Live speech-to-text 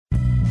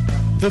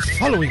The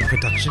following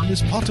production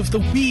is part of the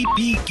We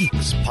Be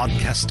Geeks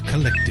podcast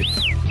collective.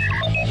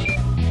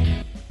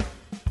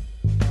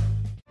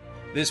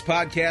 This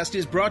podcast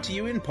is brought to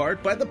you in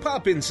part by the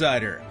Pop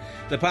Insider.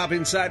 The Pop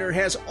Insider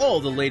has all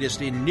the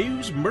latest in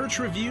news, merch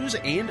reviews,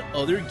 and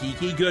other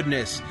geeky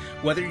goodness.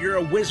 Whether you're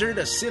a wizard,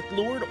 a Sith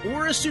Lord,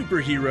 or a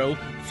superhero,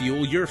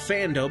 fuel your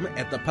fandom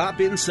at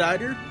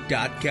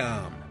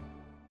thepopinsider.com.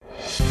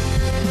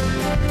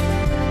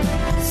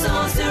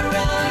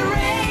 Sorcerer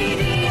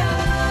Radio.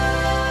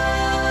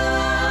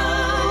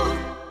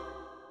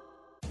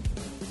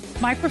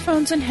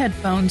 Microphones and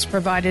headphones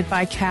provided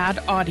by CAD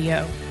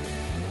Audio.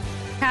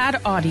 CAD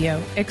Audio,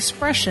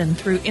 expression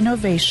through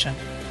innovation.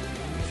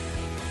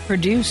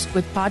 Produced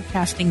with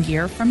podcasting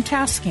gear from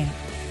Tascam.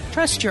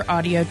 Trust your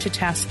audio to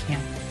Tascam.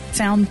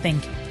 Sound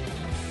thinking.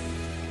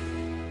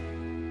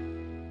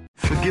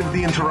 Forgive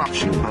the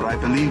interruption, but I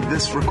believe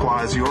this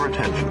requires your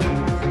attention.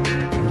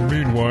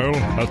 Meanwhile,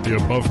 at the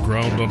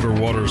above-ground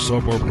underwater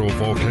suborbital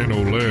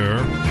volcano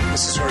lair...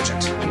 This is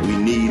urgent. We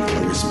need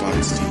a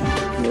response team.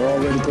 We're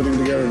already putting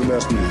together the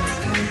best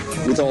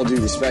man. With all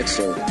due respect,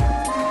 sir,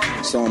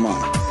 so am I.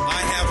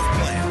 I have a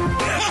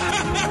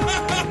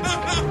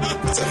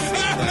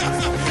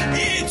plan.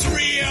 It's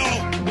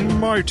real!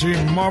 Mighty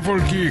Marvel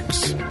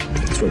Geeks.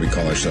 That's what we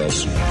call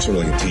ourselves. Sort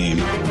of like a team.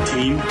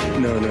 Team?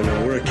 No.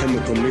 We're a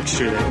chemical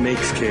mixture that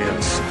makes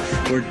chaos.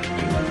 We're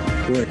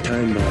a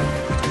time bomb.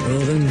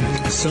 Well then,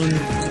 son,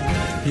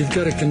 you've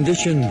got a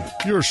condition.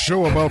 Your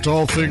show about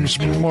all things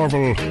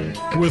Marvel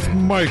with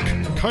Mike,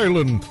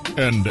 Kylan,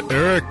 and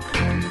Eric.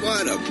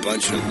 What a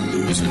bunch of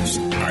losers.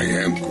 I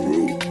am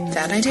Groot.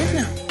 That I did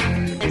know.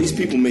 These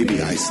people may be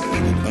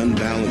isolated,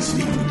 unbalanced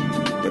even,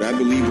 but I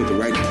believe with the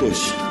right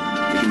push, it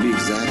can be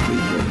exactly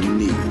what we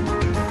need.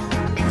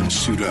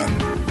 Suit up.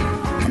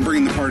 I'm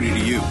bringing the party to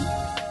you.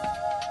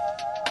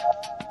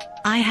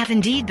 I have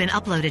indeed been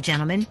uploaded,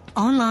 gentlemen.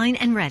 Online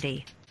and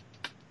ready.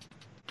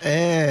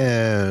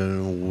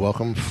 And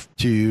welcome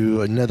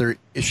to another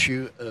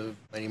issue of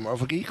Mighty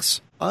Marvel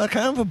Geeks. Kind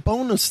of a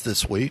bonus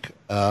this week.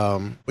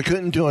 We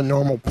couldn't do a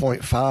normal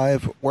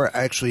 0.5. We're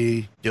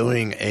actually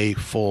doing a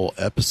full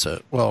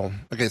episode. Well,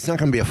 okay, it's not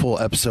going to be a full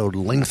episode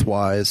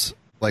lengthwise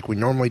like we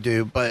normally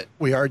do, but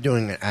we are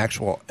doing an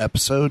actual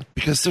episode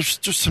because there's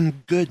just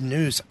some good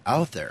news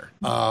out there.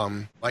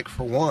 Like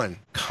for one,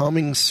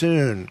 coming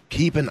soon,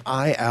 keep an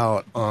eye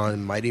out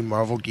on Mighty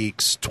Marvel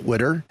Geeks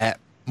Twitter at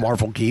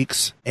Marvel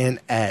Geeks and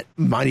at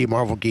Mighty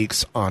Marvel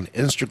Geeks on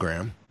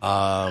Instagram,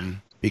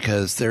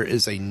 because there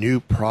is a new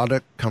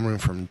product coming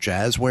from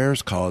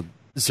Jazzwares called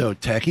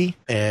Zoteki,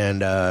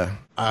 and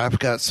I've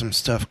got some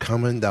stuff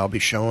coming that I'll be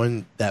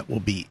showing that will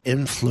be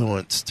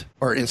influenced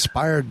or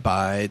inspired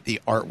by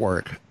the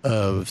artwork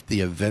of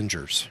the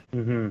Avengers.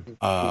 Mm-hmm.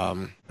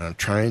 I'm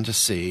trying to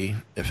see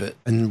if it,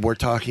 and we're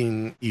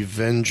talking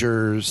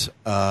Avengers.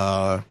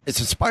 It's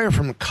inspired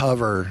from a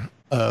cover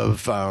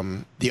of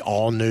the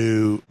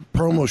all-new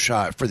promo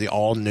shot for the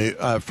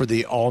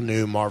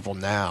all-new Marvel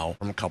Now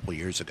from a couple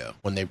years ago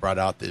when they brought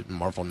out the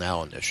Marvel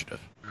Now initiative.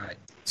 Right.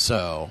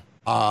 So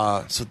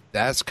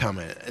that's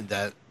coming.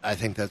 That I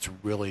think that's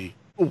really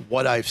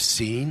what I've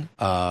seen.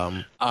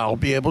 I'll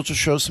be able to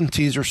show some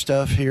teaser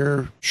stuff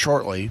here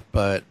shortly,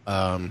 but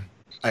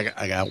I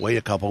gotta wait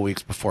a couple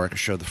weeks before I can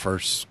show the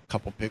first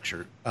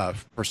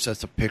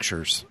sets of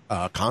pictures,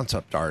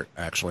 concept art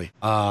actually.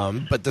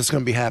 But this is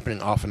going to be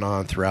happening off and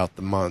on throughout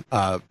the month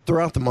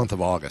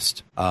of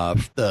August. I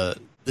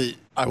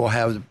will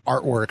have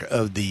artwork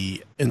of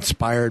the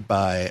inspired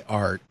by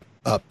art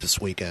up this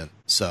weekend.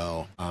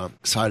 So I'm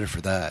excited for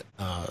that.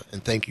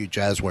 And thank you,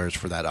 Jazzwares,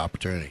 for that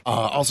opportunity.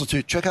 Also,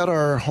 to check out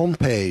our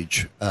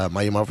homepage,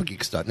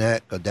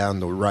 mightymarvelgeeks.net. Go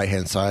down the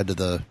right-hand side of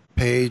the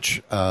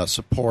page,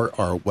 support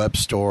our web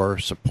store,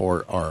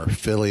 support our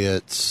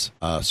affiliates,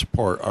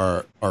 support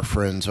our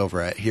friends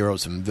over at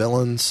Heroes and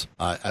Villains.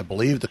 I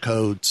believe the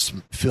code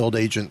Field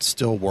Agent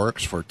still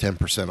works for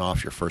 10%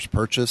 off your first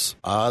purchase.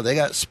 They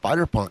got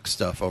Spider-Punk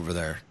stuff over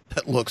there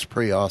that looks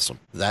pretty awesome.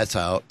 That's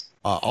out.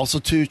 Also,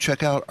 to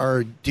check out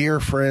our dear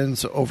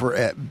friends over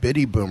at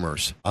Biddy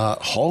Boomers.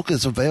 Hulk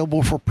is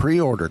available for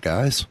pre-order,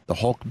 guys. The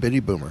Hulk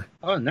Biddy Boomer.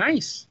 Oh,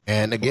 nice.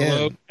 And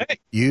again,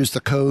 use the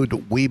code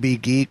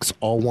WeBeGeeks,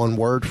 all one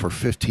word, for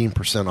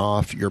 15%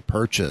 off your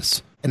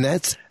purchase. And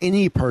that's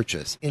any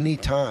purchase,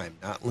 anytime,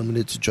 not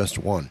limited to just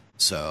one.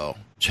 So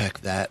check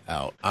that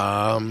out.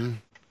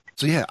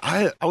 So yeah,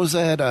 I was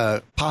at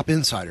Pop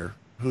Insider,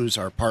 who's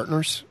our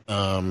partners.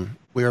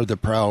 We are the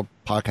proud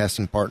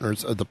podcasting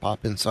partners of the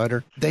Pop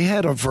Insider. They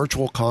had a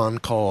virtual con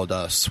called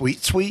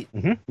Sweet Sweet,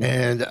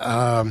 and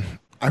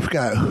I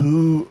forgot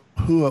who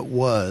it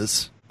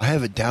was. I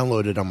have it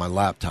downloaded on my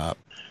laptop,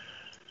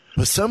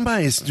 but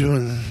somebody's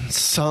doing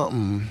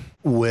something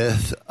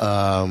with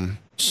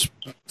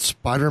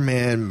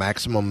Spider-Man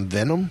Maximum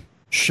Venom,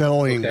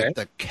 showing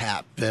the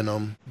Cap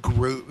Venom,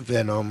 Groot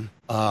Venom.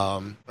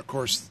 Of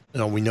course,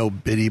 we know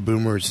Biddy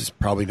Boomers is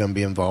probably going to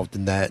be involved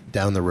in that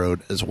down the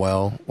road as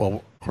well. Well,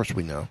 of course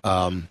we know.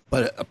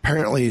 But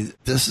apparently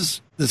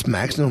this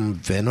Maximum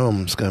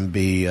Venom is going to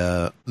be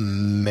a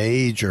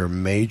major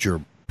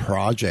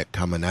project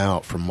coming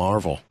out from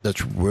Marvel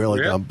that's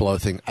really going to blow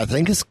things. I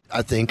think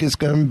it's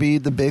going to be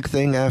the big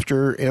thing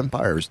after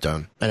Empire's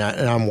done, and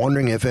I'm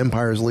wondering if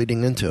Empire's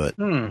leading into it.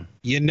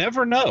 You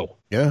never know.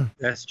 Yeah,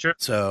 that's true.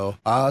 So,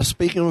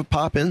 speaking of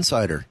Pop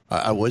Insider,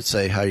 I would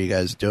say how you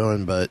guys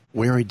doing, but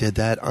we already did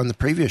that on the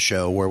previous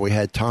show where we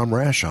had Tom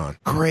Rash on.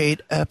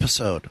 Great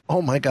episode.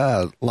 Oh my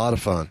God, a lot of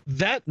fun.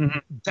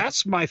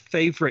 That's my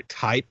favorite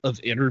type of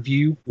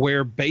interview,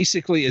 where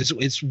basically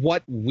it's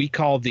what we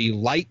call the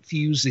light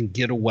fuse and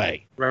get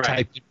away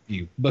type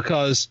interview.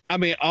 Because I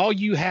mean, all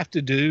you have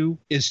to do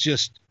is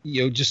just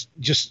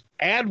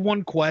add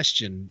one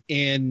question,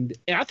 and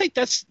I think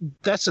that's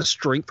a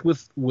strength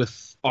with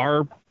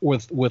our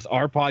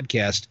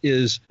podcast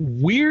is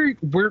we're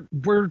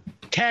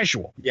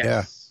casual. Yes.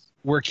 Yeah.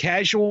 We're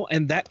casual,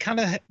 and that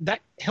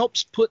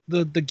helps put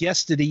the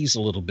guest at ease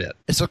a little bit.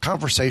 It's a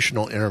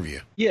conversational interview.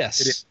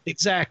 Yes,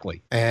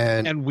 exactly.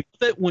 And we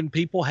love it when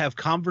people have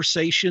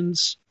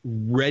conversations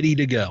ready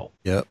to go.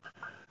 Yep.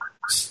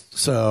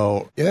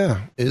 So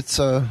yeah, it's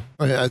a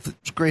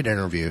great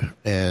interview,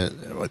 and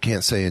I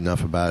can't say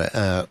enough about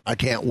it. I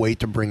can't wait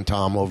to bring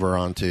Tom over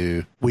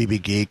onto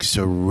Weeby Geeks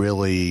to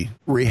really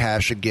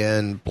rehash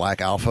again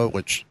Black Alpha,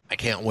 which I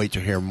can't wait to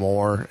hear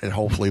more. And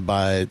hopefully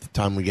by the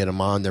time we get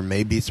him on, there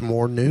may be some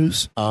more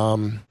news.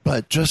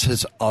 But just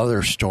his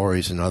other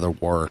stories and other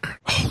work.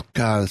 Oh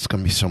God, it's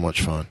going to be so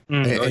much fun.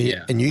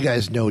 And you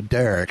guys know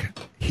Derek.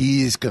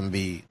 He's going to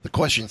be the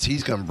questions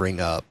he's going to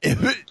bring up.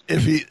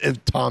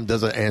 If Tom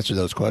doesn't answer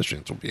those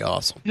questions, will be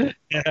awesome.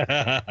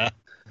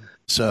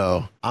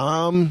 So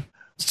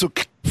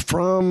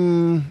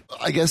from,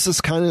 I guess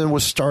this kind of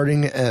was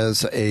starting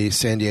as a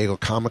San Diego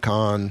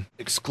Comic-Con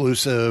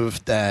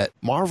exclusive that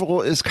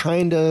Marvel is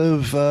kind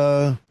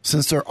of,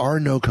 since there are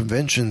no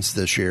conventions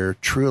this year,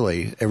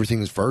 truly,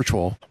 everything's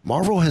virtual,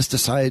 Marvel has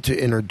decided to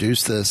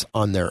introduce this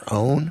on their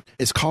own.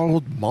 It's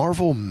called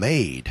Marvel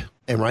Made.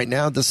 And right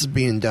now, this is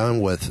being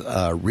done with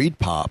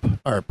ReedPop,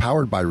 or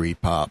powered by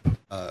ReedPop.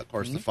 Of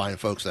course, the fine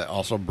folks that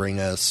also bring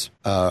us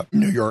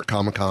New York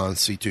Comic Con,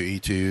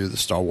 C2E2, the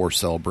Star Wars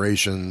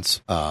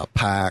Celebrations,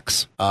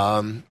 PAX.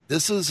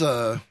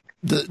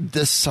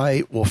 This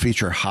site will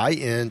feature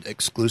high-end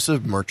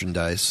exclusive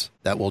merchandise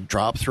that will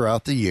drop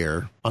throughout the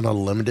year on a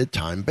limited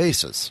time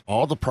basis.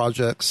 All the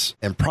projects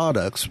and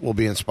products will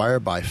be inspired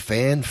by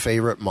fan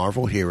favorite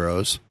Marvel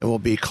heroes and will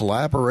be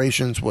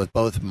collaborations with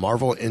both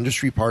Marvel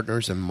industry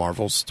partners and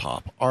Marvel's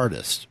top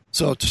artists.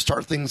 So to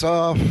start things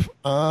off,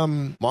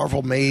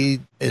 Marvel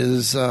Made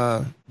is,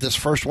 this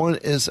first one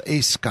is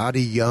a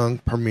Scotty Young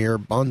premiere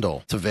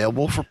bundle. It's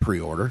available for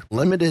pre-order,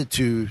 limited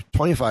to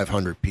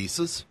 2,500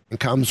 pieces, and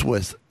comes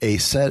with a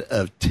set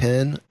of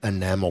 10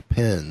 enamel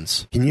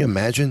pins. Can you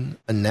imagine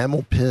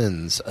enamel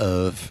pins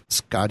of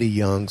Scotty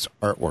Young's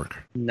artwork?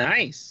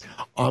 Nice.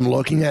 I'm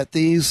looking at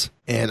these,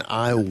 and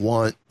I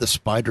want the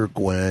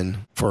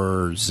Spider-Gwen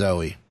for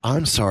Zoe.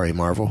 I'm sorry,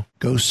 Marvel.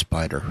 Ghost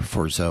Spider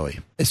for Zoe.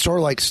 It's sort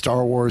of like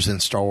Star Wars and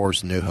Star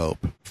Wars New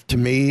Hope. To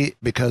me,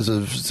 because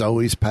of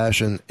Zoe's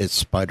passion, it's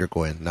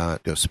Spider-Gwen,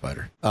 not Ghost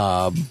Spider.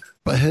 But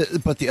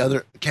the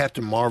other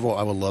Captain Marvel,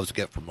 I would love to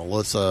get from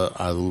Melissa.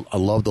 I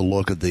love the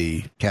look of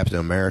the Captain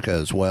America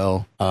as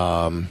well.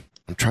 I'm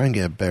trying to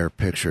get a better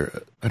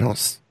picture. I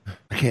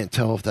can't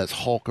tell if that's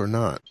Hulk or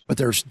not. But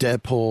there's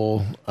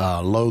Deadpool,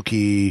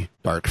 Loki,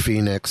 Dark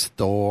Phoenix,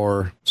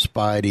 Thor,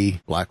 Spidey,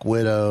 Black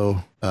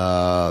Widow,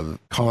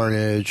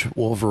 Carnage,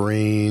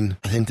 Wolverine.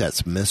 I think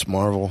that's Miss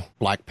Marvel.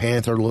 Black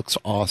Panther looks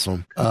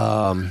awesome.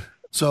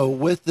 So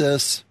with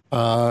this,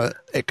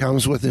 it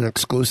comes with an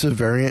exclusive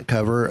variant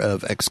cover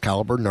of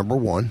Excalibur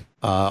 #1.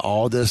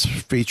 All this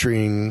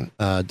featuring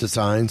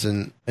designs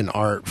and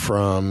art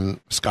from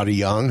Scotty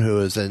Young, who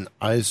is an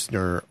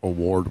Eisner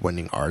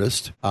Award-winning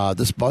artist.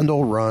 This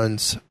bundle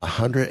runs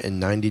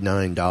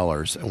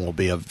 $199 and will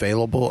be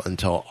available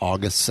until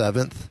August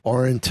 7th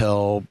or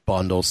until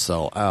bundles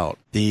sell out.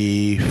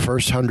 The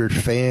first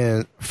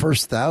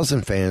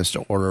 1,000 fans to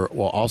order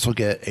will also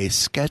get a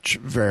sketch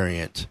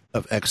variant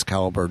of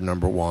Excalibur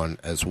 #1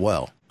 as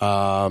well.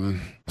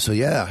 So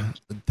yeah,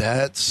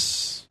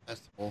 that's the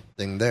whole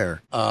thing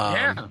there.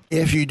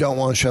 If you don't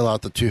want to shell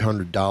out the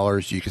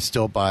 $200, you can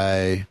still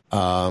buy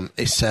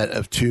a set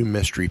of 2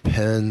 mystery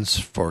pins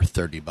for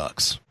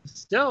 $30.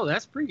 Still,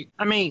 that's pretty.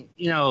 I mean,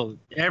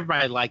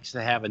 everybody likes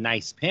to have a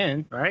nice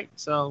pin, right?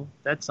 So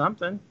that's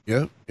something.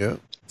 Yep.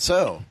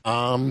 So,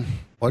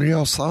 what are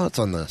y'all's thoughts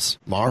on this?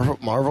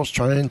 Marvel's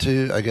trying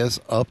to, I guess,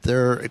 up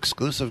their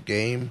exclusive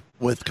game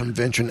with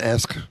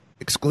convention-esque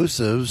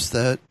exclusives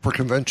for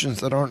conventions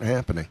that aren't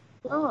happening.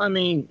 Well, I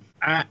mean,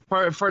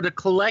 for the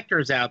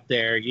collectors out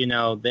there,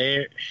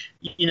 they're,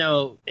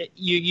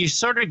 you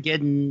sort of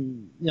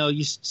getting,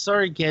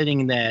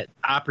 getting that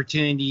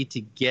opportunity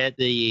to get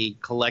the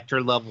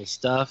collector level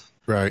stuff,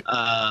 right?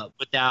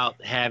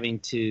 Without having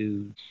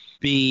to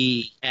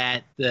be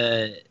at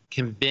the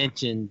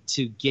convention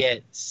to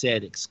get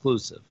said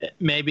exclusive.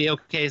 Maybe,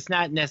 okay, it's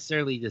not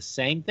necessarily the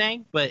same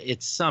thing, but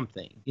it's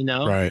something, you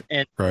know? Right.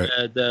 And right.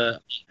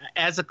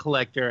 As a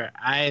collector,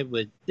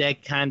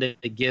 that kind of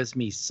gives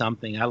me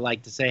something. I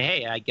like to say,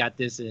 hey, I got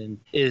this, and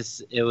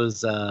it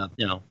was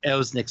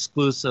an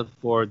exclusive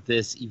for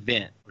this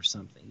event or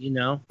something, you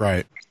know?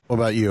 Right. What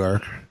about you,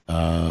 Eric?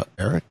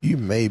 Eric, you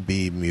may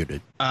be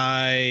muted.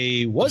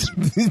 I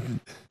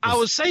wasn't. I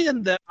was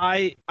saying that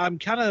I'm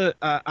kind of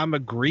I'm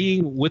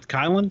agreeing with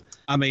Kylan.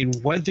 I mean,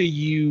 whether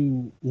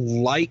you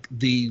like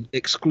the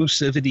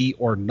exclusivity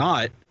or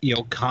not, you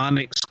know, con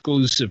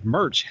exclusive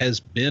merch has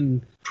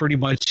been pretty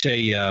much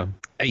a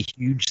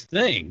huge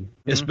thing.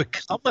 It's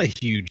become a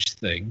huge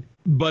thing.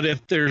 But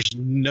if there's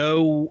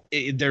no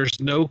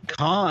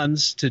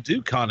cons to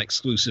do con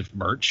exclusive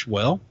merch,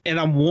 well, and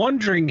I'm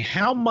wondering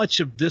how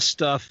much of this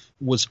stuff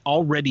was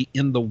already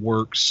in the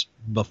works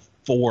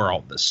before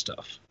all this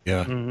stuff.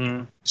 Yeah.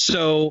 Mm-hmm.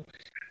 So,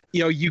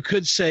 you know, you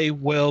could say,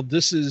 well,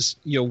 this is,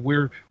 you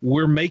know,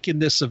 we're making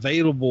this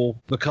available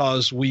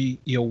because we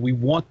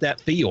want that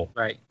feel.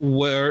 Right.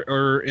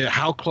 Or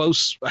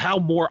how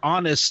more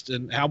honest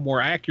and how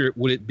more accurate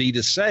would it be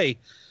to say,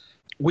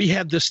 we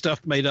have this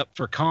stuff made up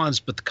for cons,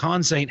 but the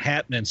cons ain't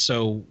happening,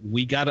 so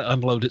we got to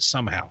unload it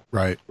somehow.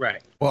 Right.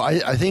 Right. Well,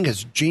 I think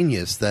it's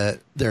genius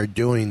that they're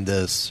doing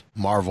this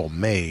Marvel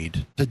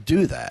made to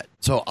do that.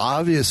 So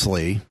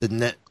obviously,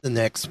 the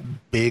next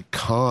big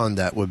con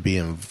that would be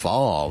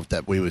involved,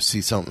 that we would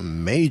see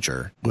something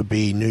major, would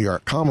be New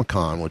York Comic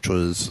Con, which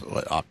was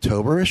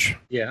October-ish.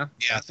 Yeah.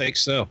 Yeah, I think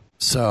so.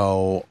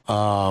 So,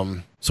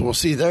 so we'll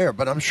see there.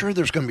 But I'm sure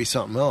there's going to be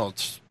something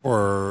else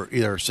for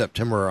either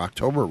September or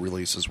October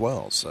release as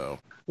well. So.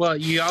 Well,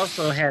 you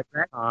also had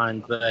that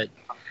on, but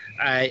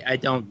I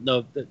don't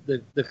know.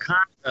 The con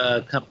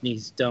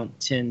companies don't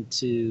tend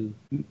to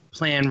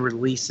plan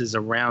releases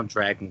around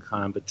Dragon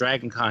Con, but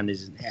Dragon Con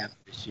isn't happening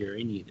this year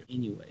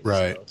anyway.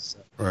 Right. So.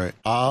 Right.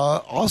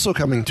 Also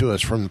coming to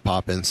us from the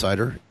Pop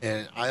Insider,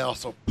 and I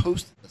also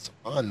posted this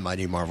on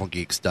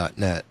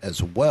MightyMarvelGeeks.net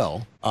as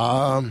well.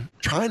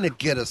 Trying to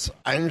get us,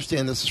 I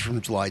understand this is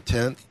from July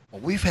 10th,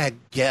 but we've had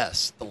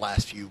guests the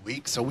last few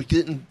weeks, so we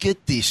didn't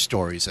get these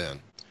stories in.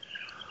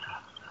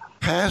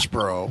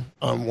 Hasbro,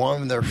 on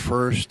one of their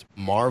first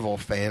Marvel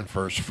Fan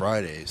First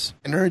Fridays,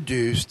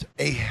 introduced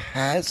a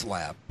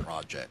HasLab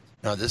project.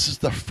 Now, this is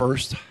the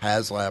first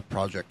HasLab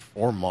project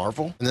for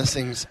Marvel, and this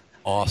thing's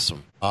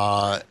awesome.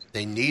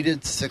 They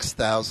needed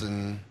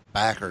 6,000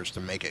 backers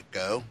to make it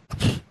go.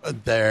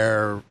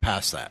 They're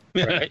past that.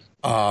 Right.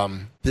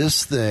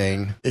 This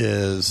thing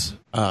is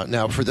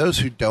now, for those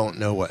who don't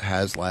know what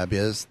HasLab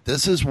is,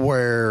 this is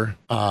where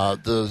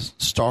the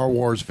Star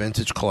Wars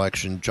Vintage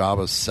Collection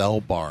Jabba's Cell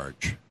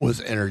Barge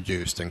was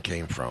introduced and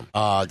came from.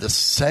 The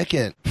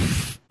second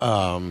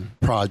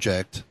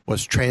project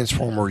was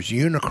Transformers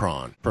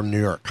Unicron from New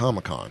York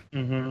Comic Con.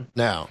 Mm-hmm.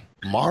 Now,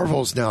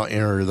 Marvel's now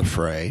entered the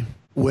fray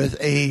with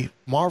a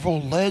Marvel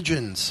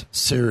Legends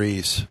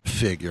series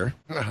figure.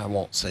 I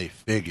won't say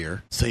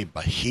figure, say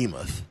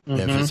behemoth. Mm-hmm.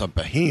 If it's a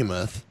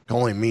behemoth, it can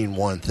only mean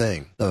one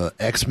thing. The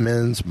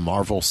X-Men's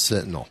Marvel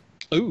Sentinel.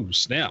 Ooh,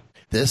 snap.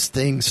 This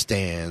thing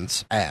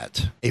stands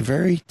at a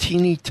very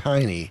teeny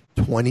tiny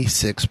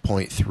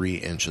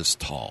 26.3 inches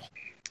tall.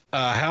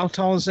 How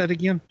tall is that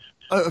again?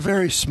 A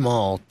very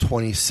small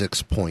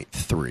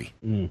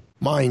 26.3.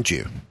 Mind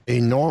you, a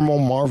normal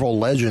Marvel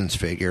Legends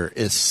figure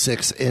is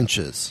 6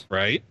 inches.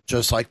 Right.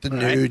 Just like the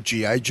new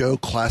G.I. Joe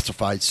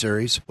Classified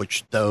series,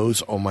 which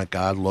those, oh my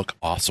God, look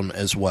awesome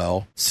as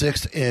well.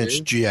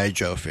 6-inch G.I.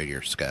 Joe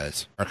figures,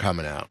 guys, are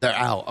coming out. They're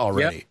out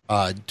already.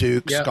 Yep.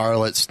 Duke,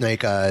 Scarlet,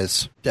 Snake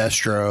Eyes,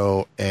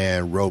 Destro,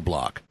 and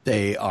Roadblock.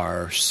 They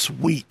are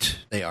sweet.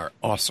 They are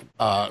awesome.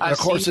 And of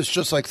course, it's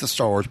just like the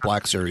Star Wars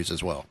Black series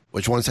as well.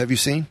 Which ones have you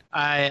seen?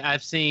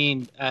 I've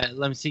seen,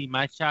 let me see,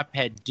 my shop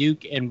had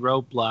Duke and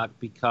Roadblock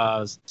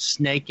because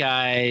Snake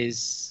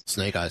Eyes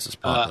is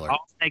popular.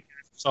 All Snake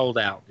Eyes sold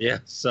out. Yeah.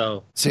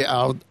 So see,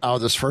 out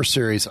of this first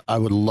series, I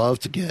would love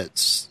to get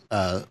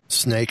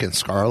Snake and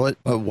Scarlet,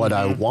 but what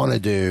I want to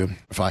do,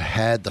 if I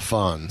had the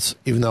funds,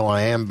 even though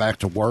I am back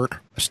to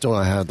work, I still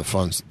don't have the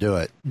funds to do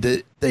it.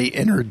 They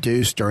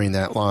introduced during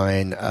that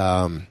line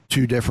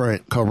 2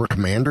 different Cobra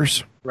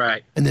Commanders.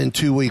 Right. And then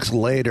 2 weeks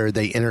later,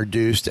 they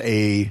introduced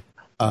a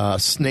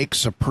Snake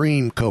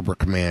Supreme Cobra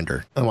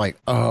Commander. I'm like,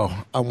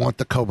 oh, I want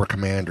the Cobra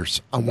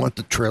Commanders. I want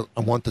the trio.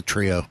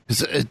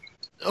 Because it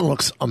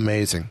looks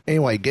amazing.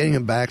 Anyway, getting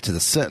him back to the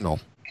Sentinel.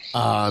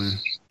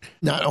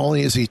 Not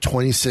only is he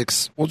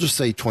 26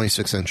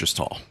 inches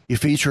tall, he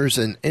features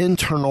an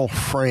internal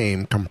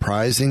frame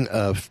comprising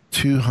of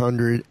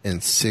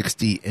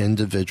 260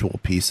 individual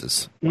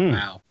pieces.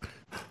 Wow.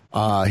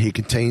 He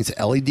contains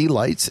LED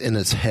lights in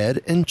his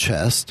head and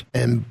chest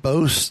and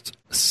boasts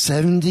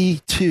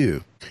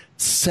 72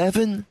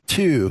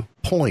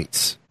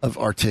 points of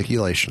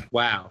articulation.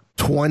 Wow.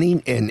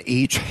 20 in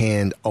each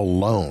hand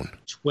alone.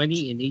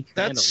 20 in each hand.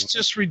 That's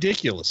just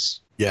ridiculous.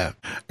 Yeah.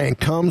 And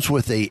comes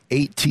with a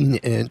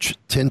 18-inch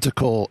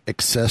tentacle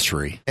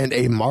accessory and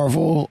a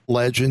Marvel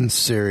Legends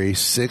Series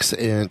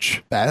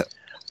 6-inch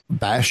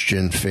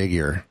Bastion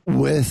figure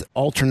with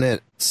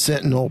alternate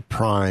Sentinel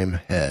Prime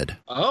head.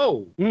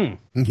 Oh.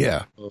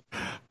 Yeah.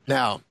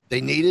 Now,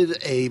 they needed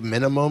a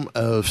minimum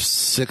of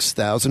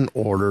 6,000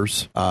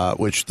 orders,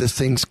 which this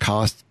thing's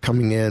cost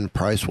coming in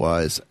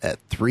price-wise at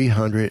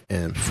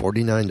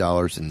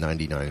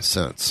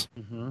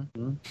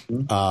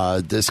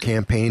 $349.99. This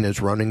campaign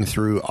is running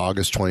through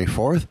August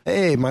 24th.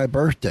 Hey, my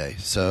birthday.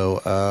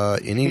 So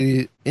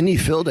any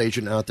field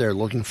agent out there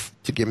looking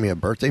to give me a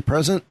birthday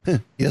present?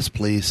 Yes,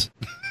 please.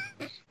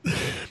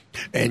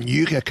 And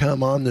you can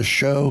come on the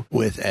show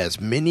with as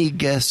many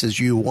guests as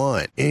you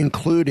want,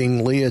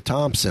 including Leah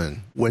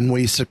Thompson, when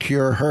we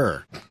secure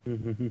her.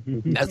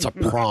 That's a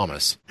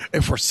promise.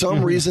 If for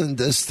some reason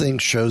this thing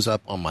shows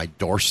up on my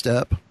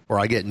doorstep, or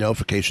I get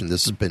notification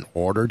this has been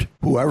ordered,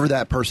 whoever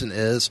that person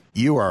is,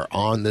 you are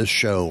on this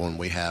show when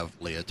we have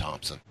Leah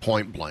Thompson.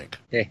 Point blank.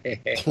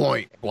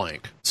 Point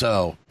blank.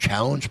 So,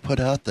 challenge put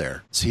out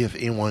there. See if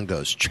anyone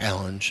goes,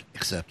 challenge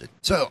accepted.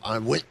 So, I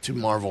went to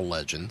Marvel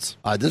Legends.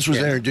 This was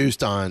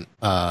introduced on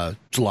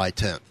July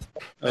 10th.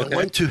 Okay. I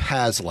went to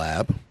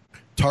HasLab.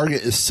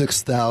 Target is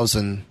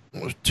 6,000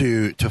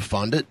 to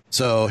fund it.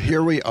 So,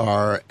 here we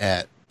are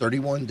at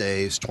 31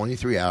 days,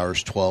 23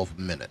 hours, 12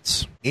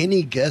 minutes.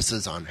 Any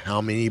guesses on how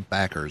many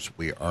backers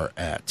we are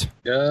at?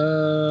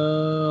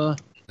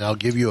 I'll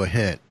give you a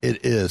hint.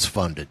 It is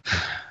funded.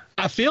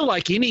 I feel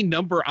like any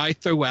number I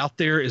throw out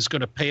there is going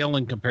to pale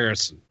in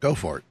comparison. Go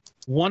for it.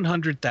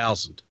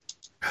 100,000.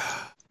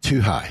 Too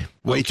high.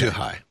 Way too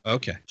high.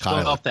 Okay.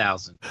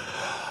 12,000.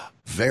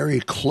 Very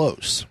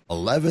close.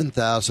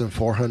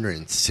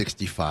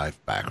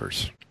 11,465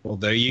 backers. Well,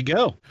 there you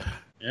go.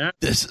 Yeah.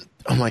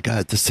 Oh my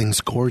God, this thing's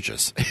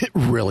gorgeous. It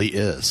really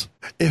is.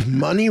 If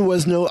money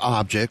was no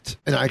object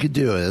and I could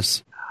do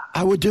this,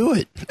 I would do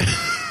it.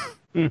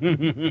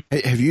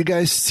 Hey, have you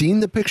guys seen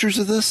the pictures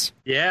of this?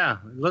 Yeah,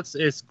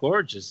 it's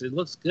gorgeous. It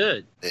looks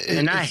good.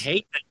 And I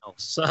hate Sentinels,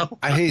 so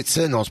I hate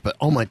Sentinels, but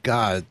oh my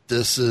God,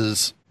 this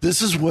is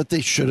what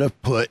they should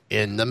have put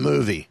in the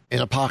movie in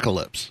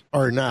Apocalypse.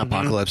 Or not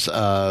Apocalypse,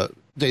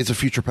 Days of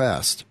Future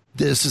Past.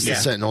 This is the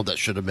Sentinel that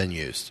should have been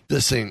used.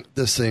 This thing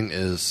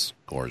is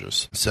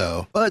gorgeous.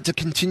 So, but to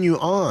continue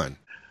on,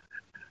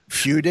 a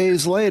few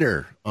days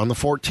later, on the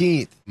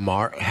 14th,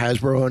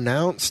 Hasbro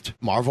announced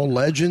Marvel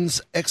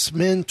Legends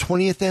X-Men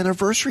 20th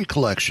Anniversary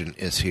Collection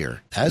is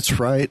here. That's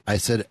right. I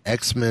said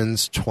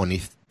X-Men's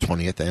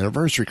 20th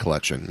Anniversary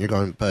Collection. You're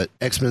going, but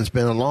X-Men's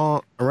been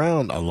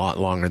around a lot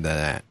longer than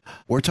that.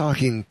 We're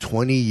talking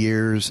 20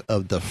 years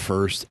of the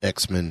first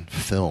X-Men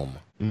film.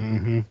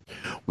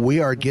 We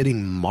are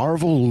getting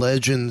Marvel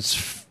Legends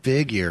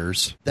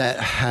figures that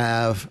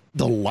have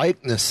the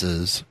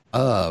likenesses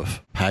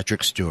of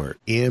Patrick Stewart,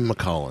 Ian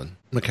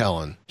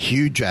McKellen,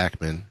 Hugh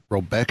Jackman,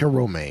 Rebecca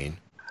Romijn.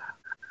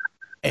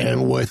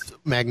 And with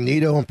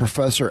Magneto and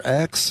Professor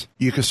X,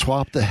 you can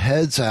swap the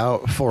heads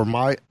out for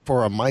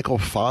a Michael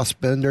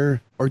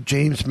Fassbender or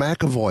James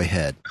McAvoy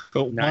head.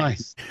 But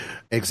nice. Why?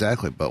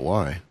 Exactly, but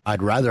why?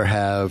 I'd rather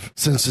have,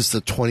 since it's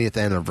the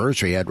 20th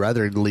anniversary, I'd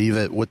rather leave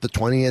it with the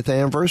 20th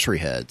anniversary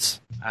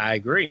heads. I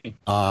agree.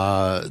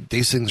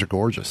 These things are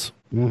gorgeous.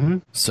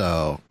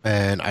 So,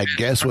 and I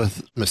guess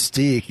with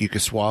Mystique, you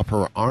could swap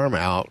her arm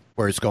out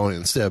where it's going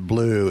instead of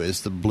blue,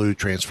 is the blue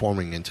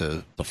transforming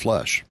into the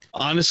flesh.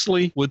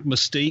 Honestly, with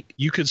Mystique,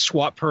 you could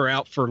swap her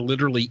out for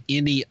literally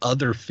any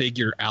other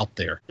figure out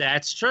there.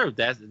 That's true.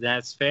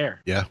 That's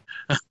fair. Yeah.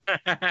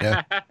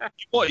 Yeah.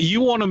 What,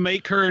 you want to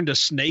make her into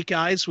Snake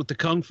Eyes with the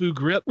Kung Fu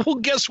grip? Well,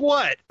 guess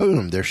what?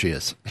 Boom, there she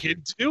is. You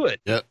do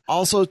it. Yeah.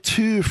 Also,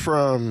 too,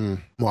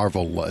 from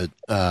Marvel,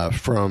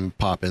 from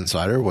Pop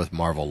Insider with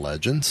Marvel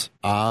Legends,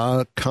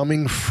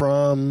 coming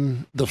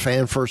from the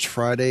Fan First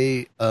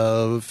Friday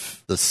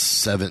of the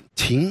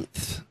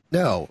 17th.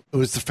 No, it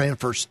was the Fan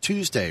First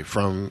Tuesday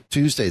from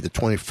Tuesday the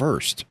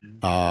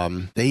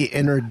 21st. They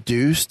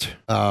introduced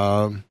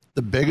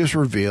the biggest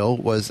reveal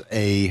was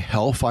a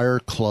Hellfire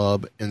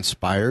Club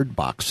inspired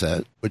box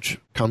set, which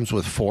comes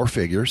with 4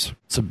 figures: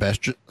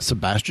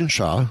 Sebastian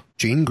Shaw,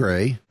 Jean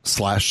Grey /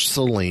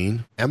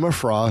 Celine, Emma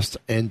Frost,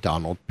 and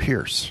Donald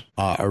Pierce.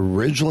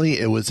 Originally,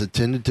 it was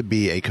intended to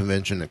be a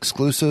convention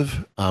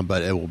exclusive,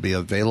 but it will be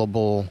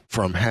available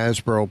from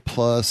Hasbro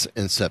Plus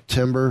in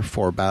September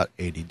for about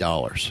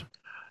 $80.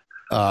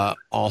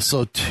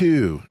 Also,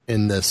 too,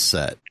 in this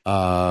set,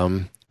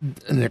 an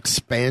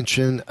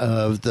expansion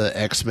of the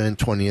X-Men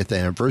 20th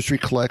Anniversary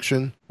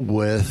Collection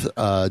with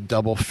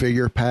double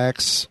figure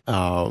packs.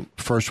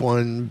 First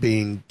one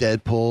being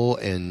Deadpool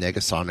and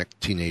Negasonic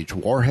Teenage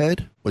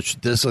Warhead,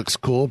 which this looks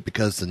cool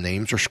because the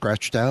names are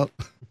scratched out.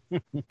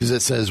 Because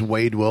it says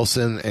Wade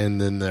Wilson and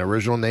then the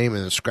original name,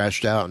 and it's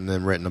scratched out and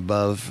then written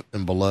above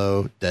and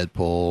below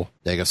Deadpool,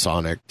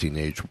 Negasonic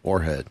Teenage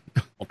Warhead,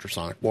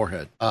 Ultrasonic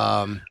Warhead.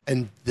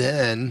 And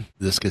then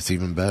this gets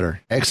even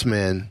better.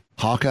 X-Men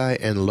Hawkeye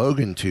and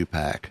Logan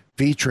 2-pack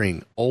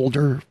featuring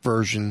older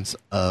versions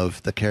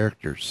of the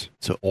characters.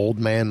 So Old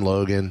Man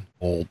Logan,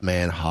 Old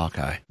Man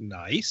Hawkeye.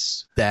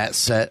 Nice. That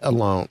set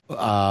alone.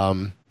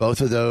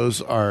 Both of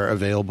those are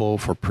available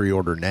for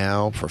pre-order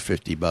now for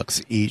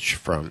 $50 each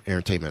from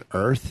Entertainment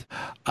Earth.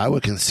 I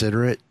would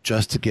consider it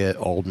just to get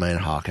Old Man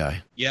Hawkeye.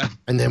 Yeah.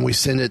 And then we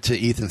send it to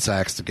Ethan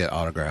Sachs to get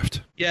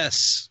autographed.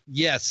 Yes,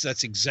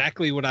 that's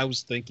exactly what I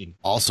was thinking.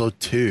 Also,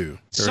 too,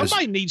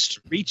 somebody needs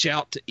to reach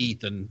out to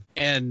Ethan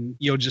and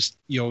just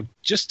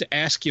to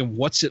ask him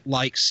what's it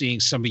like seeing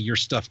some of your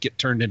stuff get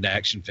turned into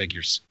action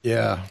figures.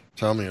 Yeah,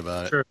 tell me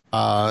about it. Sure.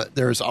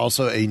 There's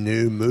also a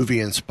new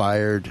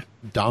movie-inspired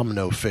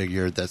Domino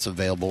figure that's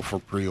available for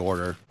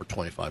pre-order for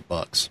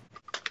 $25.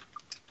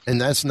 And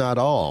that's not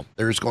all.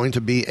 There's going to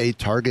be a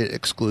Target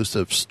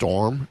exclusive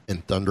Storm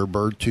and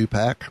Thunderbird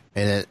 2-pack,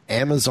 and an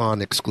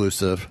Amazon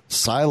exclusive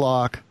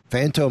Psylocke,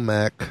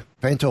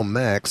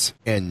 Phantom-Mex,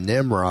 and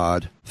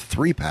Nimrod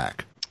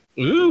 3-pack.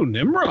 Ooh,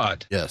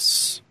 Nimrod.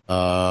 Yes.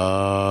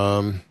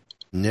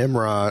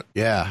 Nimrod.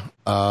 Yeah.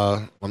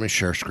 Let me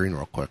share screen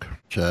real quick.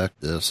 Check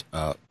this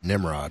out.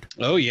 Nimrod.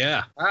 Oh,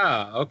 yeah.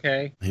 Ah,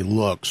 okay. He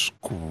looks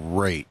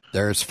great.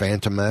 There's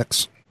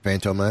Phantom-Mex,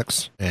 and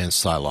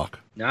Psylocke.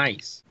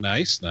 Nice.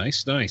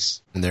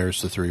 And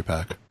there's the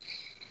 3-pack.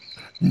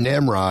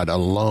 Nimrod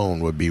alone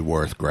would be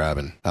worth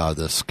grabbing out of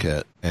this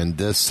kit. And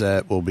this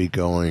set will be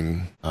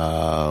going...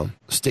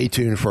 stay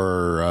tuned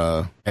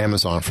for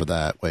Amazon for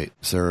that. Wait,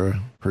 is there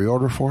a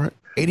pre-order for it?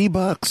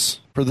 $80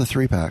 for the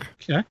 3-pack.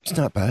 Okay. It's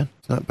not bad.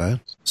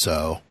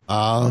 So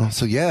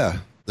yeah,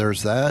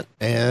 there's that.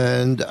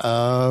 And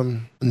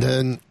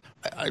then...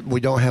 we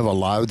don't have a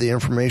lot of the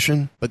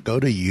information, but go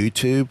to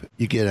YouTube.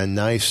 You get a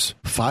nice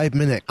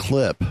 5-minute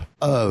clip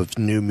of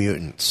New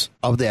Mutants,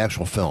 of the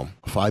actual film.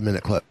 A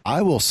 5-minute clip.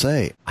 I will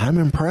say, I'm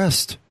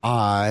impressed.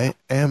 I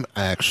am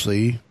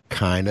actually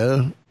kind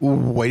of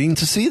waiting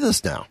to see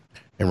this now.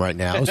 And right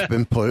now, it's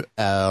been put,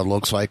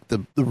 looks like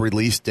the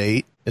release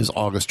date is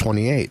August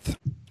 28th.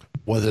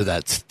 Whether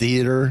that's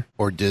theater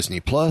or Disney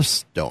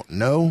Plus, don't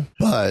know.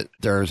 But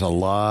there's a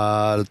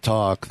lot of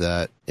talk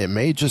that it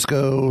may just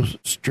go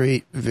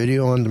straight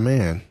video on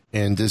demand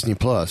and Disney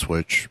Plus,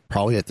 which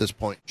probably at this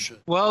point should.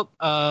 Well,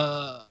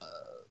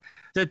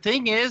 the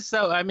thing is,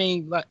 so I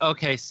mean,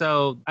 okay,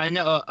 so I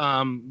know,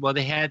 well,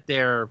 they had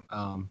their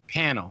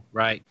panel,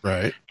 right?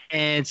 Right.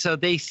 And so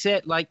they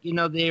said,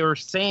 they were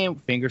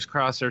saying, fingers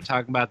crossed, they're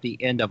talking about the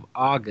end of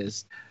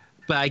August.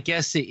 But I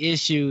guess the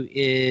issue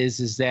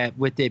is that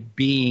with it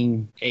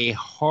being a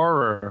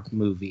horror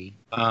movie,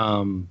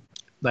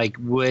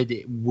 would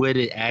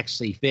it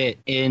actually fit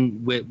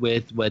in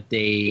with what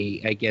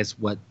they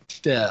what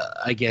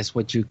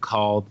you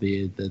call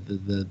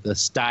the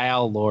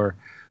style or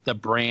the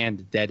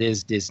brand that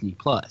is Disney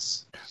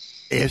Plus?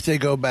 If they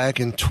go back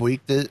and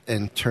tweaked it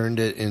and turned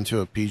it into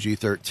a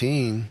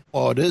PG-13,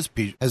 well, it is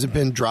PG. Has it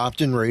been dropped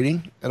in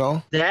rating at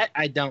all? That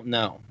I don't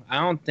know. I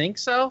don't think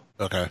so.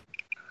 Okay.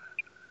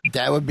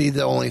 That would be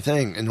the only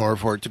thing. In order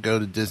for it to go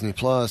to Disney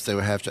Plus, they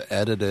would have to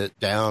edit it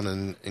down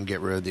and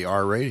get rid of the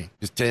R rating.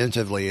 Because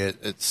tentatively,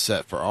 it's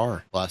set for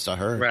R, last I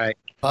heard. Right.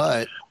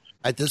 But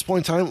at this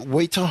point in time,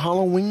 wait till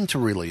Halloween to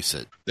release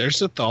it.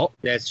 There's a thought.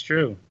 That's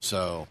true.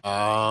 So,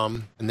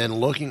 and then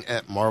looking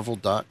at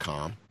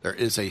Marvel.com, there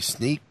is a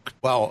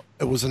well,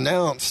 it was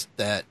announced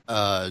that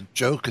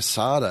Joe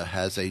Quesada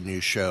has a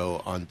new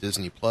show on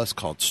Disney Plus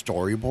called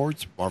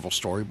Storyboards, Marvel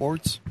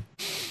Storyboards,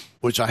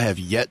 which I have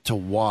yet to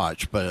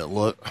watch,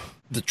 but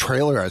the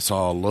trailer I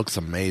saw looks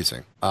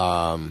amazing.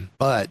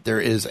 But there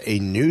is a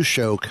new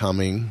show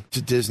coming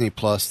to Disney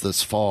Plus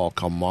this fall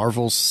called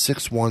Marvel's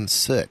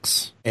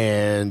 616.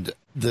 And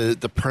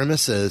the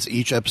premise is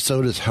each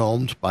episode is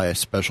helmed by a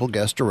special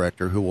guest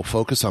director who will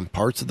focus on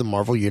parts of the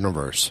Marvel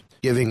universe,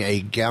 giving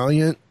a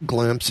gallant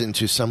glimpse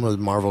into some of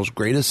Marvel's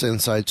greatest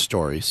inside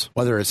stories,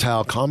 whether it's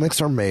how comics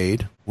are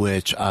made,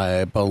 which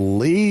I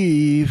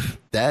believe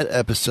that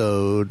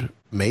episode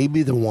may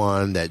be the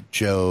one that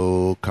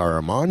Joe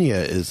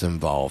Caramagna is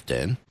involved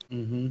in.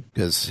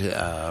 Because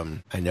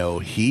I know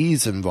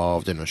he's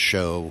involved in a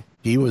show.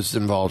 He was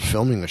involved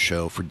filming a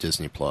show for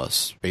Disney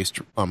Plus based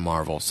on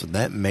Marvel. So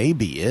that may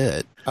be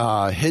it.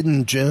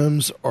 Hidden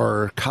gems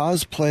or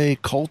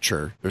cosplay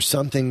culture. There's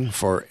something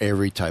for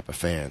every type of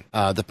fan.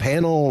 The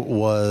panel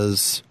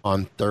was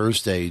on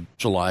Thursday,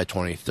 July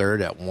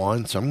 23rd at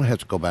 1. So I'm going to have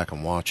to go back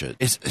and watch it.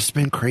 It's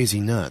been crazy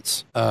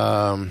nuts.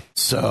 No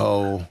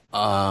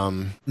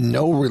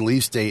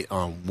release date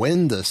on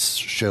when this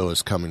show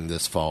is coming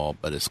this fall,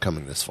 but it's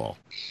coming this fall.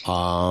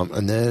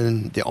 And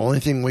then the only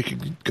thing we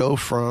could go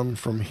from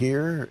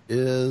here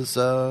is...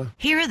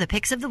 Here are the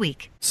picks of the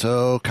week.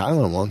 So,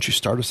 Kylan, why don't you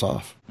start us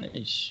off?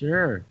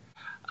 Sure.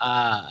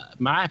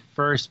 My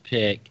first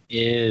pick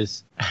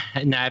is,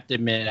 and I have to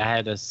admit, I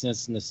had a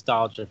sense of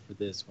nostalgia for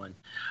this one.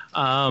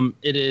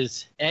 It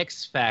is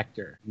X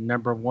Factor,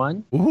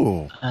 #1.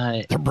 Ooh,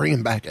 they're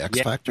bringing back X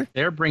Factor?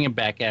 They're bringing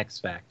back X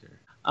Factor.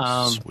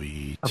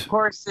 Sweet. Of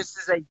course, this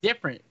is a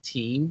different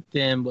team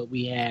than what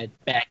we had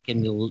back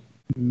in the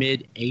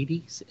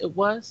mid-'80s, it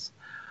was.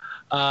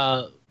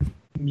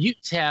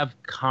 Mutants have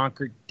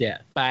conquered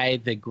death.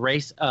 By the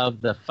grace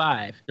of the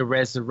Five, the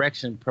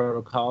resurrection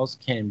protocols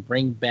can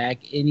bring back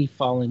any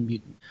fallen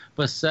mutant.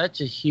 But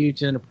such a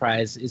huge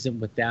enterprise isn't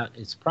without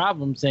its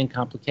problems and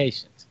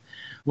complications.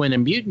 When a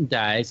mutant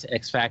dies,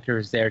 X-Factor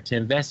is there to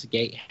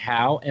investigate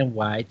how and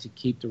why to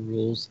keep the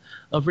rules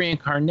of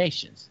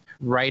reincarnations.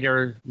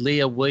 Writer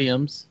Leah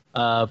Williams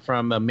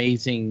from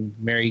Amazing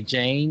Mary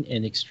Jane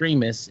and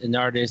Extremis, and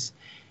artist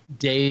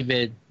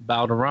David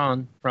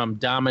Balderon from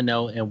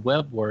Domino and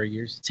Web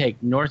Warriors take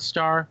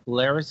Northstar,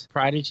 Polaris,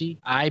 Prodigy,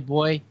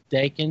 iBoy,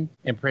 Dakin,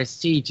 and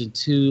Prestige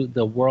into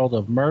the world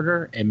of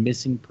murder and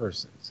missing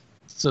persons.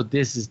 So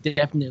this is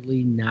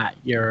definitely not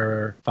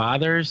your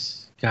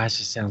father's,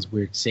 gosh, it sounds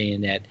weird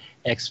saying that,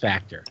 X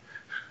Factor.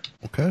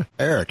 Okay.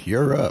 Eric,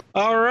 you're up.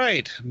 All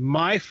right.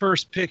 My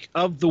first pick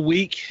of the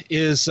week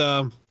is,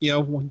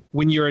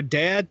 when you're a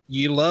dad,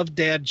 you love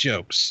dad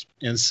jokes.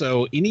 And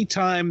so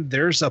anytime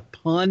there's a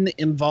pun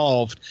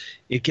involved,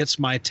 it gets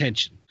my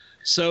attention.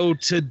 So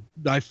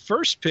my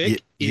first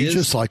pick is... You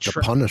just like the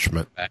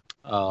punishment.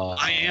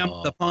 I am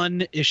the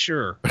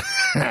pun-isher.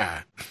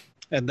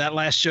 And that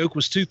last joke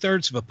was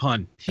 2/3 of a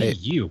pun. Hey,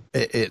 you.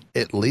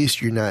 At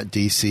least you're not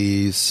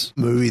DC's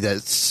movie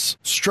that's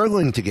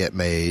struggling to get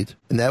made,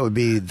 and that would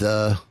be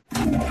The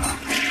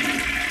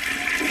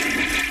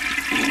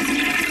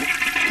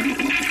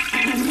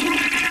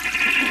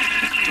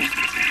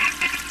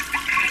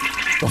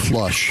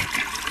Flush.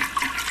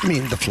 I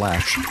mean, The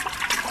Flash.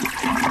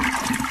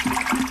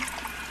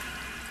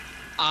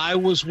 I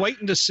was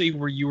waiting to see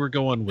where you were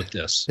going with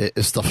this.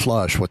 It's The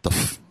Flush with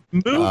the...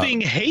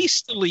 Moving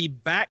hastily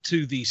back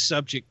to the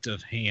subject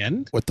of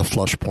hand. With the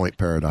flush point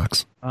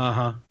paradox.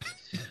 My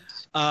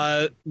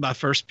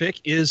first pick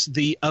is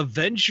the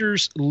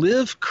Avengers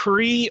Live,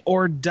 Kree,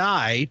 or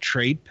Die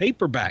trade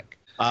paperback.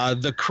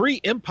 The Kree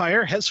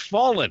Empire has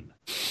fallen.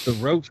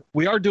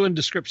 We are doing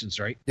descriptions,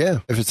 right? Yeah,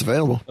 if it's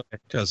available. Okay,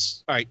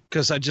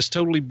 because I just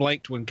totally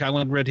blanked when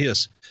Kylan read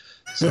his.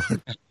 So,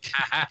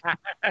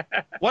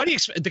 what do you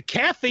expect? The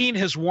caffeine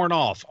has worn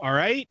off, all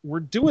right? We're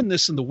doing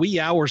this in the wee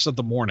hours of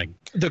the morning.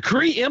 The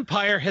Kree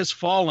Empire has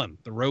fallen.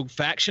 The rogue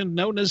faction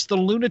known as the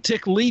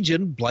Lunatic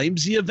Legion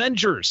blames the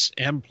Avengers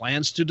and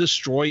plans to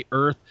destroy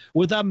Earth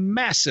with a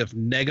massive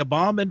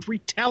negabomb and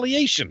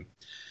retaliation.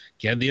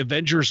 Can the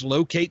Avengers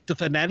locate the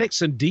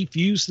fanatics and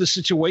defuse the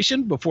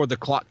situation before the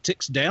clock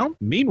ticks down?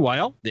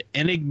 Meanwhile, the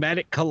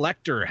enigmatic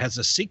Collector has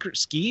a secret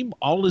scheme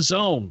all his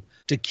own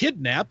to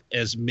kidnap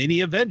as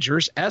many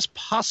Avengers as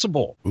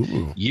possible.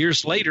 Ooh.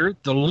 Years later,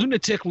 the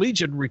Lunatic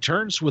Legion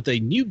returns with a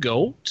new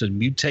goal to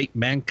mutate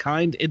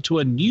mankind into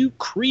a new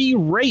Kree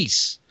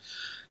race.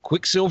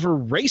 Quicksilver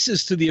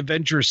races to the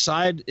Avengers'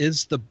 side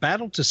as the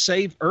battle to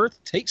save Earth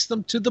takes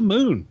them to the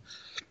moon.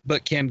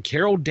 But can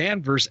Carol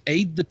Danvers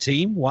aid the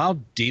team while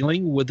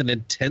dealing with an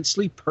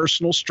intensely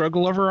personal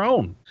struggle of her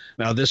own?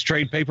 Now, this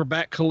trade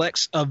paperback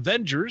collects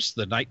Avengers,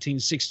 the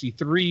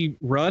 1963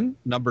 run,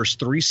 numbers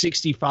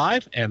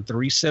 365 and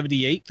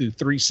 378 through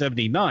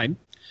 379.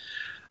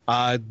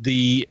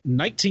 The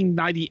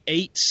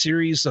 1998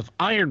 series of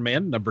Iron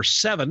Man, number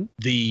 7.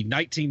 The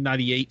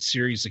 1998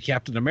 series of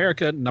Captain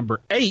America,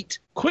 number 8.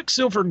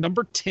 Quicksilver,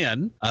 number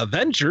 10.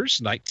 Avengers,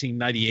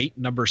 1998,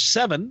 number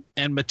 7.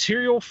 And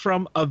material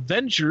from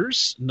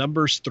Avengers,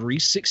 numbers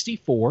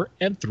 364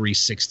 and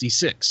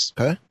 366.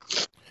 Okay.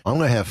 I'm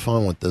going to have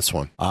fun with this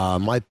one.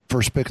 My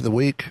first pick of the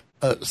week,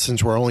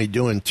 since we're only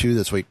doing 2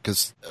 this week,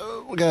 because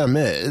we got to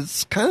admit,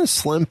 it's kind of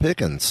slim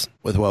pickings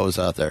with what was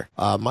out there.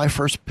 My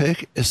first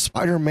pick is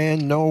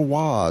Spider-Man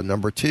Noir,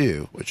 number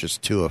 2, which is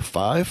 2 of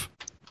 5.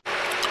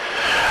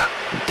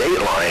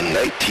 Dateline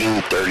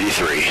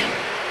 1933.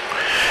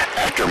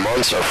 After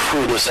months of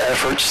fruitless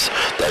efforts,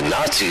 the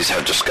Nazis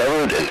have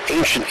discovered an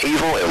ancient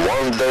evil in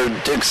one of their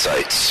dig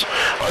sites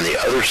on the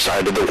other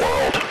side of the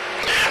world.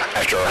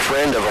 After a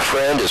friend of a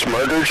friend is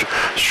murdered,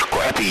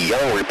 scrappy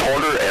young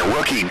reporter and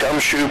rookie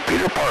gumshoe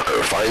Peter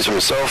Parker finds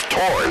himself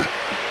torn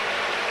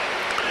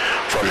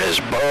from his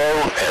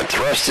burrow and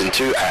thrust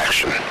into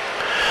action.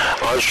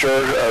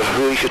 Unsure of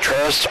who he could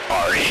trust,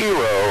 our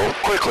hero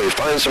quickly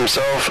finds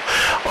himself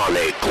on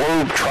a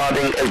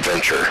globe-trotting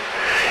adventure,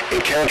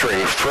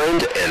 encountering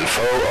friend and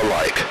foe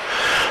alike,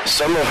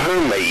 some of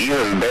whom may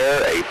even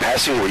bear a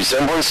passing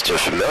resemblance to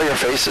familiar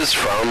faces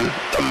from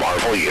the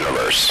Marvel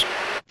Universe.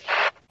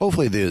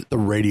 Hopefully the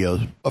radio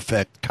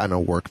effect kind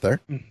of worked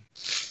there.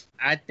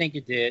 I think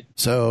it did.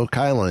 So,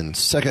 Kylan,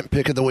 second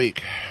pick of the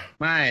week.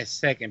 My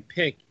second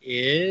pick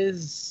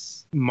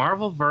is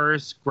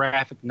Marvelverse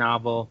graphic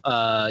novel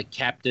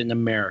Captain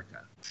America.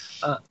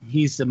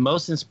 He's the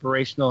most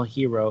inspirational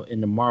hero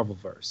in the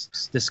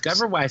Marvelverse.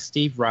 Discover why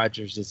Steve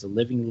Rogers is a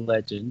living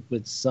legend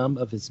with some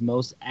of his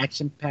most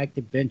action-packed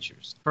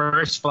adventures.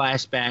 First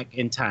flashback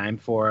in time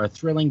for a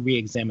thrilling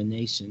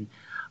re-examination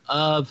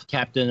of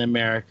Captain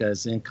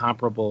America's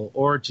incomparable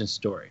origin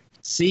story.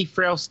 See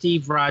frail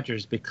Steve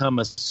Rogers become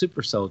a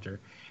super soldier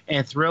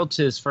and thrilled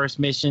to his first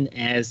mission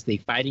as the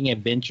fighting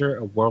Avenger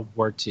of World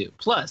War II.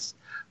 Plus,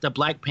 the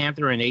Black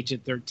Panther and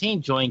Agent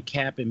 13 join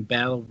Cap in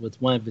battle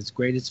with one of his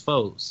greatest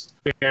foes,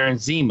 Baron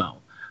Zemo,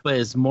 but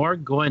is more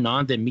going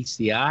on than meets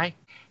the eye?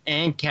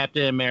 And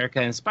Captain America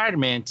and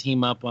Spider-Man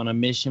team up on a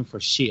mission for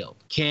S.H.I.E.L.D.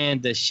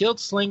 Can the Shield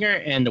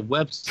Slinger and the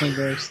Web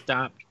Slinger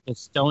stop the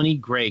stony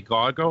gray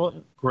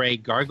gargoyle?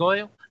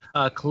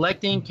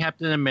 Collecting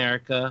Captain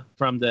America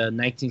from the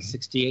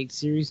 1968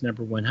 series,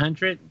 number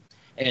 100,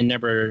 and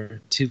number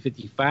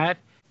 255,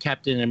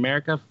 Captain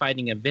America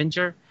Fighting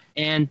Avenger,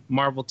 and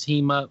Marvel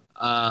Team Up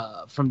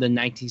from the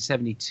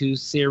 1972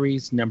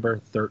 series, number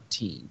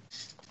 13.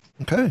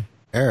 Okay.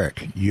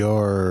 Eric,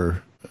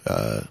 your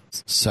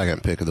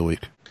second pick of the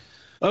week.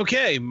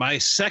 Okay, my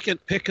second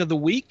pick of the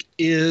week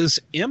is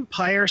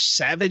Empire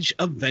Savage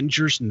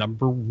Avengers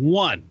number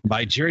 1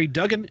 by Jerry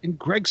Duggan and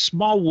Greg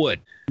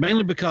Smallwood.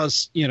 Mainly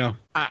because, you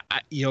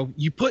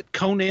put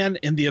Conan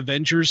in the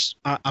Avengers,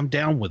 I'm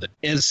down with it.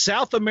 In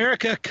South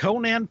America,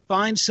 Conan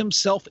finds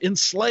himself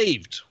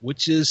enslaved,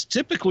 which is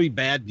typically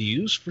bad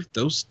news for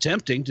those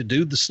attempting to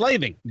do the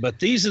slaving. But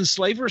these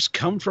enslavers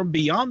come from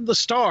beyond the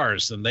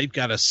stars, and they've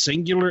got a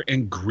singular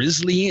and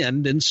grisly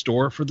end in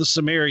store for the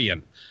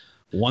Cimmerian.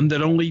 One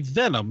that only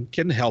Venom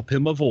can help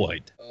him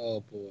avoid. Oh,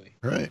 boy.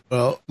 All right.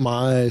 Well,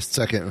 my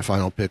second and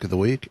final pick of the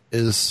week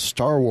is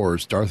Star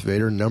Wars Darth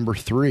Vader number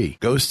 3,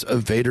 Ghosts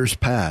of Vader's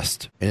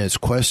Past. In his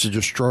quest to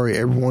destroy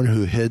everyone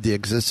who hid the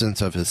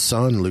existence of his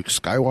son, Luke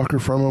Skywalker,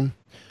 from him,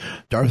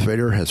 Darth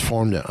Vader has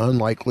formed an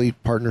unlikely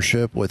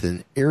partnership with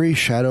an eerie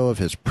shadow of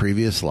his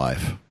previous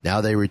life.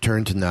 Now they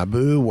return to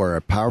Naboo, where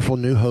a powerful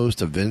new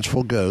host of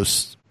vengeful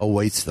ghosts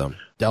awaits them.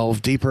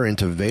 Delve deeper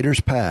into Vader's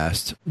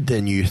past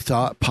than you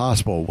thought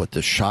possible with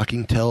the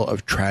shocking tale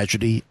of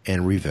tragedy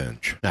and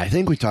revenge. Now, I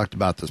think we talked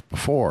about this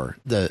before.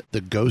 The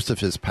ghost of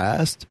his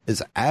past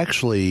is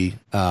actually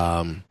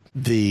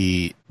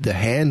the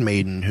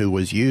handmaiden who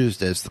was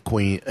used as the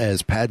queen,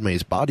 as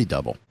Padme's body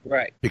double,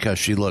 right? Because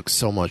she looks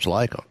so much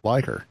like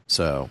her.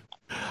 So,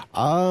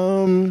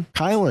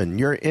 Kylan,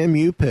 your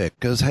MU pick,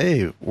 because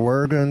hey,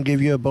 we're going to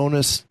give you a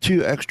bonus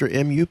 2 extra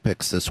MU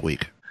picks this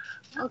week.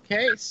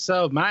 Okay,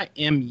 so my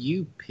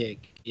MU pick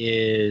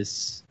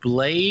is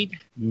Blade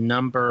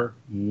number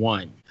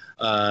 1.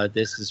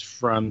 This is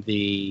from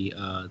the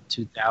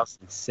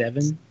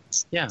 2007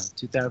 series.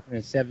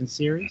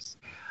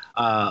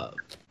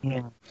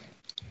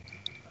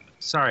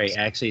 Sorry,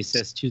 actually it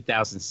says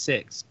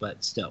 2006,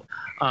 but still.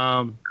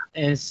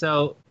 And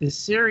so the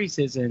series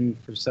is in,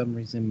 for some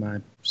reason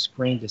my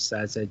screen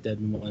decides that it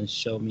doesn't want to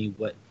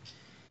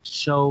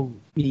show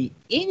me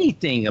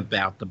anything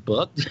about the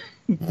book.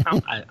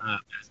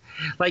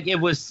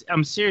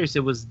 I'm serious,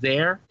 it was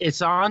there.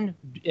 It's on,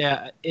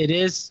 it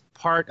is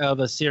part of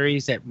a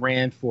series that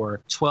ran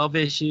for 12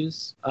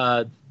 issues.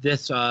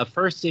 This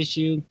first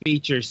issue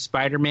features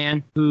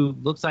Spider-Man, who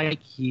looks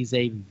like he's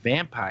a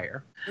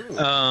vampire.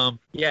 So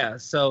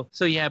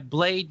you have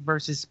Blade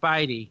versus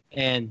Spidey,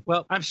 and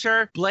well, I'm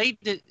sure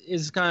Blade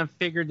is going to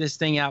figure this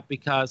thing out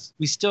because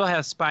we still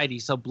have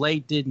Spidey, so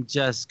Blade didn't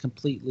just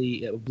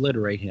completely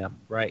obliterate him,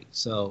 right?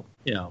 So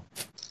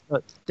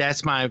but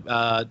that's my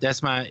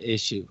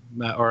issue,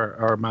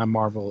 or my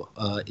Marvel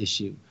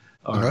issue,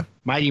 or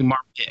Mighty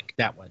Marvel pick,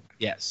 that one.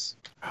 Yes.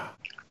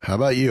 How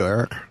about you,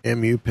 Eric?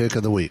 MU pick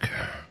of the week.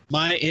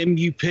 My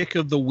MU pick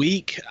of the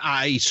week,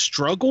 I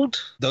struggled.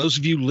 Those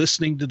of you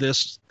listening to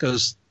this,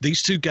 because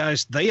these two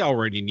guys, they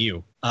already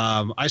knew.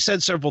 I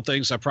said several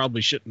things I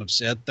probably shouldn't have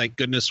said. Thank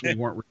goodness we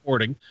weren't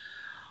recording.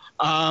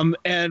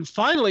 And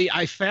finally,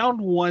 I found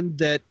one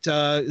that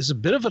is a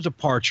bit of a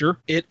departure.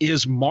 It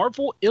is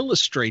Marvel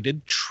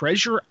Illustrated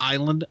Treasure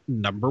Island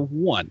number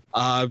 1.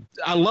 I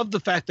love the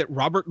fact that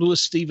Robert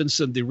Louis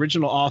Stevenson, the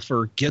original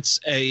author,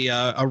 gets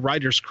a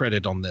writer's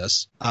credit on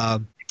this.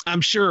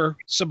 I'm sure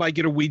somebody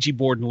get a Ouija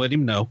board and let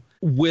him know.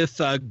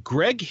 With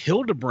Greg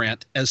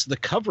Hildebrandt as the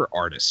cover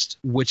artist,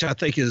 which I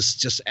think is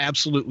just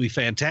absolutely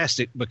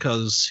fantastic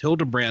because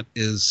Hildebrandt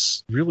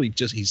is really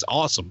he's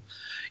awesome.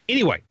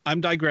 Anyway,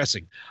 I'm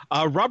digressing.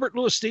 Robert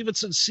Louis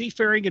Stevenson's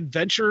seafaring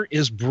adventure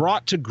is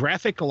brought to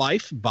graphic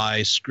life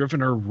by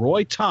scrivener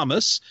Roy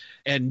Thomas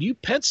and new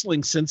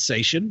penciling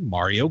sensation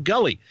Mario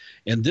Gully.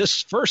 In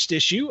this first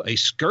issue, a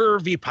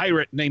scurvy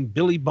pirate named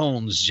Billy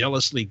Bones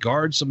jealously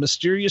guards a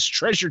mysterious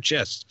treasure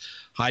chest,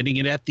 hiding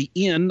it at the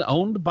inn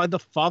owned by the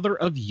father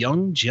of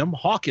young Jim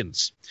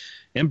Hawkins.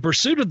 In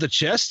pursuit of the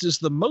chest is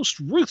the most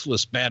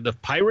ruthless band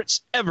of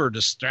pirates ever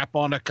to strap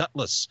on a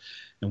cutlass.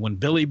 And when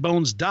Billy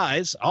Bones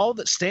dies, all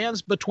that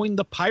stands between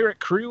the pirate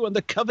crew and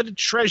the coveted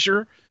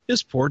treasure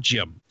is poor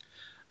Jim.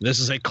 This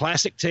is a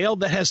classic tale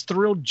that has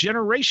thrilled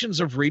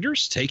generations of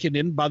readers, taken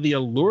in by the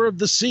allure of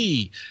the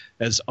sea,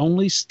 as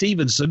only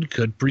Stevenson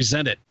could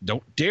present it.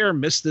 Don't dare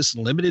miss this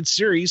limited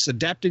series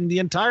adapting the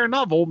entire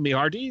novel, me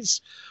hearties,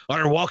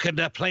 or walking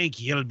the plank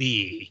you'll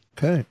be.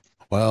 Okay.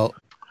 Well,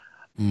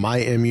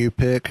 my MU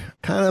pick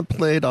kind of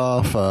played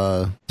off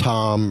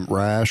Tom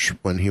Rash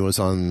when he was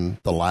on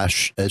the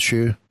last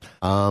issue.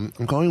 I'm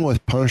going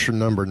with Punisher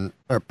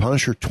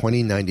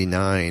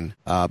 2099,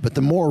 but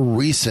the more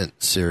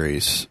recent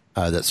series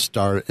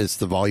it's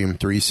the Volume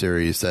 3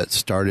 series that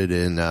started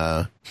in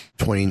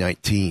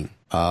 2019.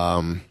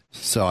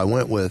 So I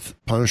went with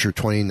Punisher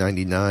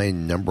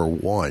 2099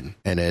 #1,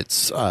 and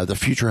it's the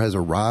future has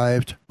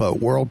arrived, but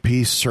world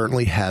peace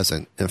certainly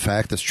hasn't. In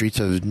fact, the streets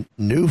of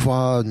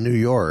Nouveau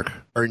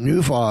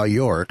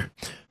York,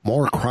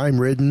 more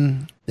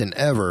crime-ridden than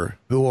ever.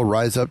 Who will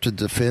rise up to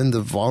defend the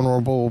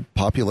vulnerable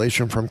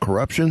population from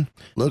corruption?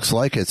 Looks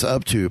like it's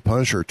up to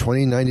Punisher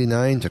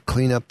 2099 to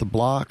clean up the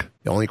block.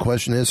 The only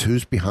question is,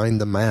 who's behind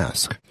the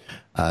mask?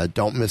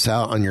 Don't miss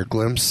out on your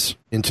glimpse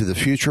into the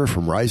future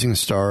from rising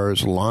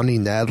stars Lonnie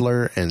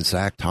Nadler and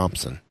Zach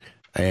Thompson.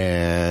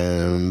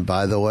 And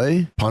by the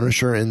way,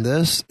 Punisher in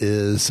this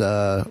is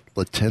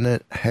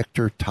Lieutenant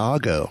Hector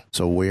Tago.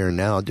 So we are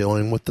now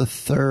dealing with the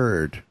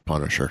third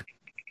Punisher.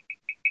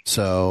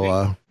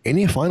 So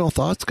any final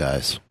thoughts,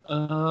 guys?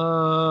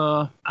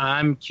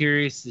 I'm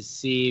curious to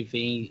see if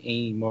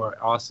any more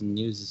awesome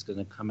news is going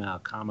to come out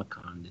of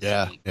Comic-Con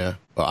this week. Yeah.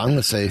 Well, I'm going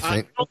to say...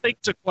 I don't think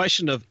it's a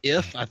question of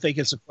if. I think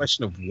it's a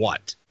question of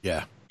what.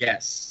 Yeah.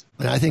 Yes.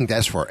 And I think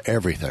that's for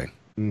everything.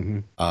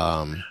 Mm-hmm.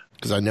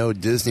 Because I know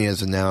Disney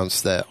has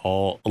announced that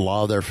a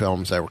lot of their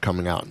films that were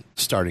coming out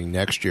starting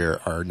next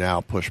year are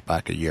now pushed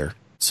back a year.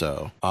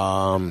 So,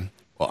 well,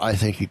 I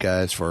thank you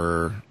guys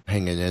for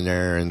hanging in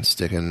there and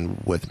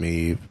sticking with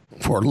me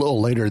for a little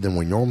later than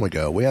we normally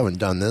go. We haven't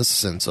done this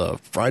since a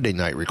Friday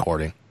night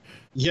recording.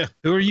 Yeah.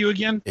 Who are you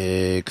again?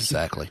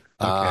 Exactly.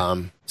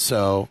 Okay.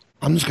 So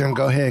I'm just going to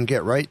go ahead and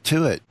get right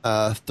to it.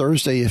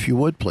 Thursday, if you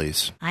would,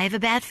 please. I have a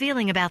bad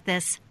feeling about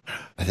this.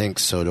 I think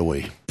so do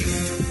we.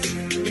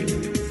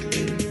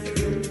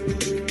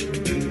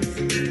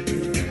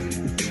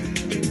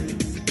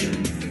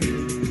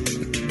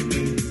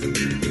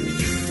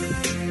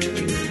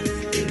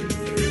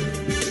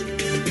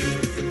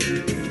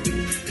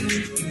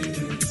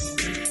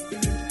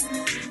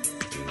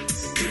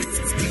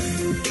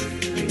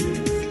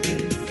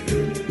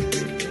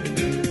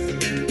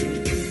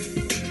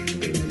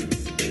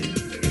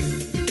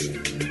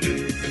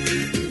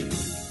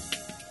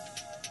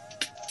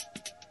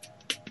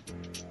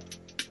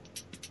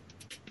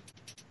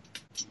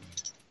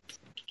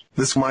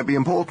 This might be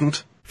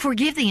important.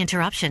 Forgive the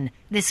interruption.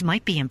 This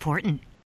might be important.